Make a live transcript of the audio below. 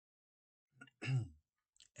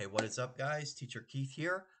Hey, what is up, guys? Teacher Keith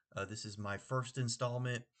here. This is my first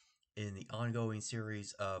installment in the ongoing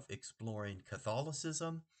series of exploring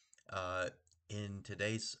Catholicism. Uh, in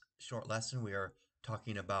today's short lesson, we are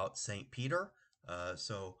talking about St. Peter.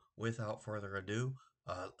 So, without further ado,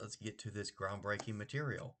 let's get to this groundbreaking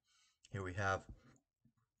material. Here we have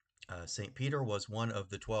St. Peter was one of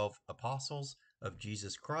the 12 apostles of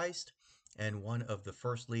Jesus Christ and one of the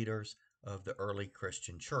first leaders of the early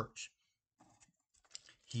Christian church.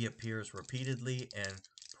 He appears repeatedly and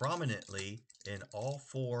prominently in all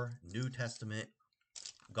four New Testament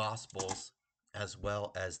Gospels, as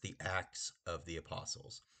well as the Acts of the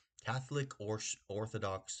Apostles. Catholic or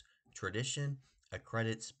Orthodox tradition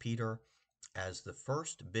accredits Peter as the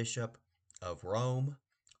first bishop of Rome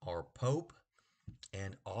or pope,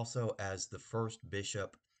 and also as the first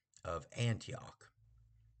bishop of Antioch.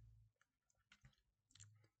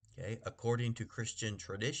 Okay, according to Christian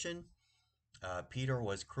tradition, Peter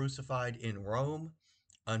was crucified in Rome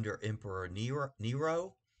under Emperor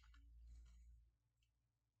Nero.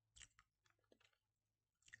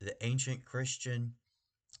 The ancient Christian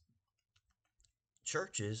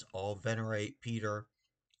churches all venerate Peter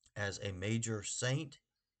as a major saint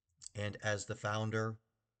and as the founder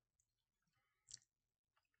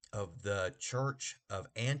of the Church of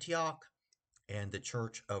Antioch and the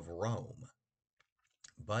Church of Rome.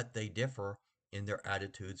 But they differ in their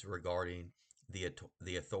attitudes regarding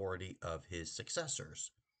the authority of his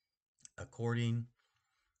successors. According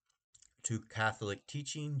to Catholic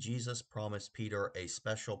teaching, Jesus promised Peter a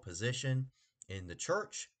special position in the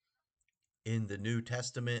church. In the New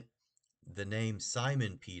Testament, the name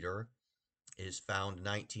Simon Peter is found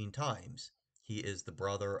 19 times. He is the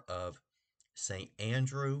brother of St.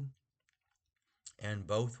 Andrew, and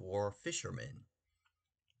both were fishermen.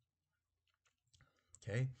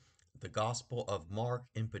 Okay, the Gospel of Mark,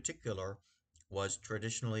 in particular, was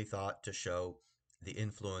traditionally thought to show the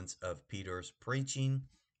influence of Peter's preaching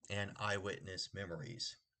and eyewitness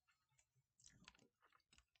memories.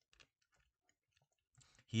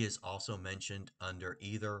 He is also mentioned under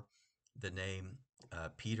either the name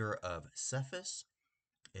Peter of Cephas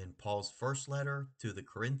in Paul's first letter to the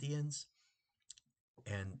Corinthians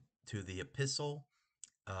and to the epistle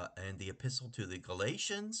to the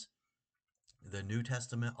Galatians. The New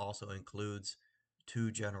Testament also includes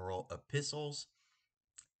two general epistles,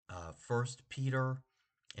 First Peter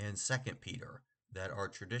and Second Peter, that are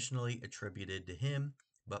traditionally attributed to him,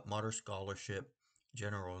 but modern scholarship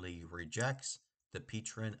generally rejects the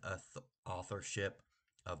Petrine authorship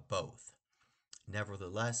of both.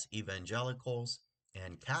 Nevertheless, evangelicals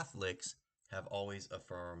and Catholics have always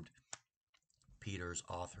affirmed Peter's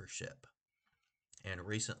authorship. And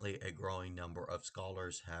recently, a growing number of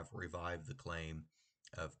scholars have revived the claim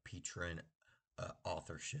of Petrine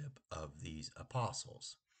authorship of these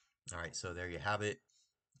apostles. All right, so there you have it.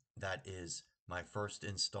 That is my first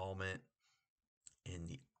installment in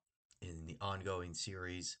the ongoing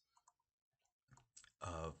series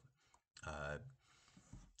of uh,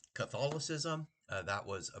 Catholicism. That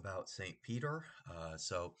was about St. Peter.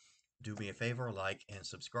 So do me a favor, like and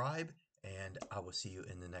subscribe, and I will see you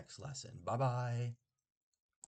in the next lesson. Bye bye.